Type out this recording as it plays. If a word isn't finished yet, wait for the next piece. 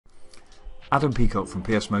Adam Peacock from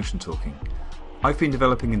PS Motion Talking. I've been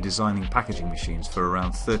developing and designing packaging machines for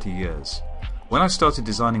around 30 years. When I started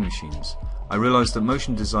designing machines, I realized that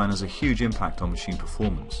motion design has a huge impact on machine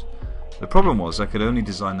performance. The problem was I could only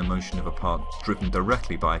design the motion of a part driven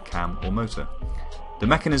directly by a cam or motor. The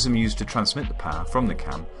mechanism used to transmit the power from the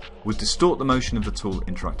cam would distort the motion of the tool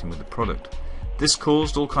interacting with the product. This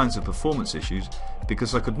caused all kinds of performance issues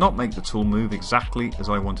because I could not make the tool move exactly as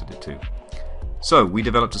I wanted it to. So we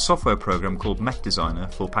developed a software program called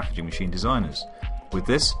MechDesigner for packaging machine designers. With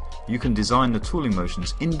this, you can design the tooling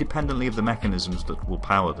motions independently of the mechanisms that will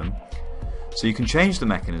power them, so you can change the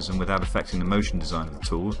mechanism without affecting the motion design of the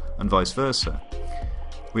tool, and vice versa.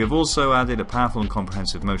 We have also added a powerful and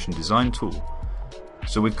comprehensive motion design tool.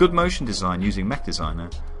 So with good motion design using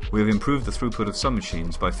MechDesigner, we have improved the throughput of some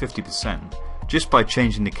machines by 50% just by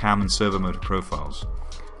changing the cam and servo motor profiles.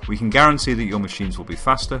 We can guarantee that your machines will be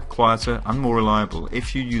faster, quieter and more reliable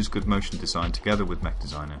if you use good motion design together with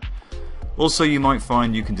MechDesigner. Also, you might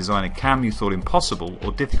find you can design a cam you thought impossible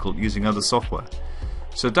or difficult using other software.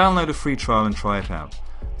 So download a free trial and try it out.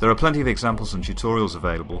 There are plenty of examples and tutorials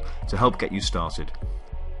available to help get you started.